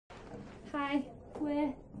Hi,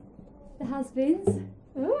 we're the has-beens.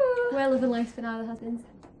 Ooh. We're living life for now, the has-beens.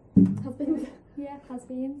 Has-beens? Yeah,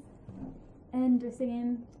 has-beens. And we're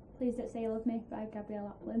singing Please Don't Say You Love Me by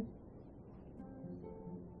Gabrielle Aplin.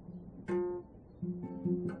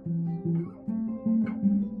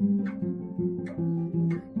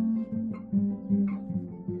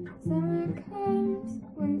 Summer comes,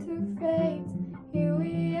 winter fades, here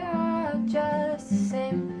we are just the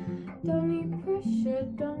same. Don't need pressure,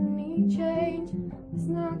 don't need change, let's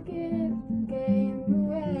not give the game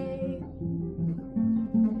away.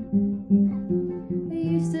 There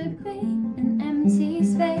used to be an empty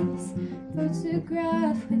space,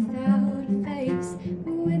 photograph without a face,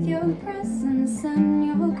 but with your presence and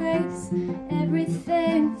your grace,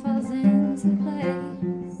 everything falls into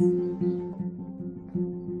place.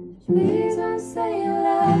 Please don't say you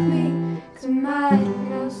love me, 'cause I might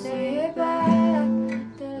not say it back.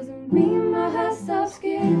 Doesn't mean my heart stops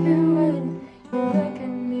skipping when you look at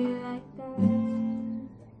me like that.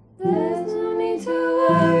 There's no need to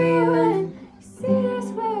worry when you see us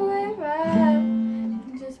where we're at.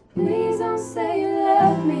 Just please don't say you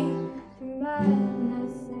love me, 'cause I might not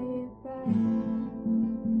say it back.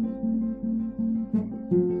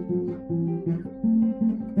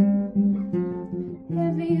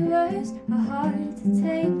 Heavy words are hard to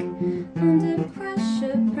take. Under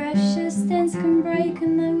pressure, precious things can break,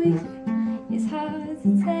 and the weak is hard to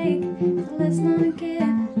take. So let's not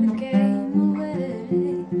give the game away.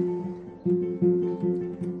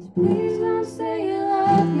 Please don't say you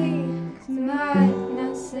love me, 'cause I might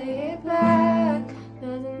not say it back.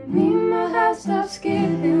 Doesn't mean my heart stops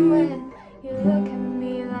skipping when you look at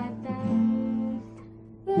me like that.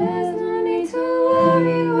 There's no need to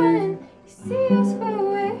worry when you see us where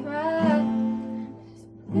we're at. Just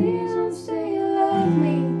please don't say you love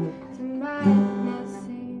me, 'cause I might not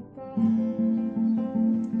say it back.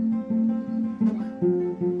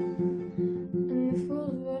 And the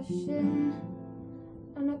fools rushing,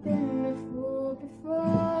 and I've been a fool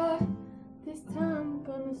before. This time I'm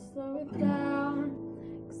gonna slow it down,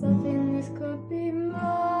 'cause I think this could be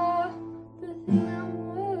more.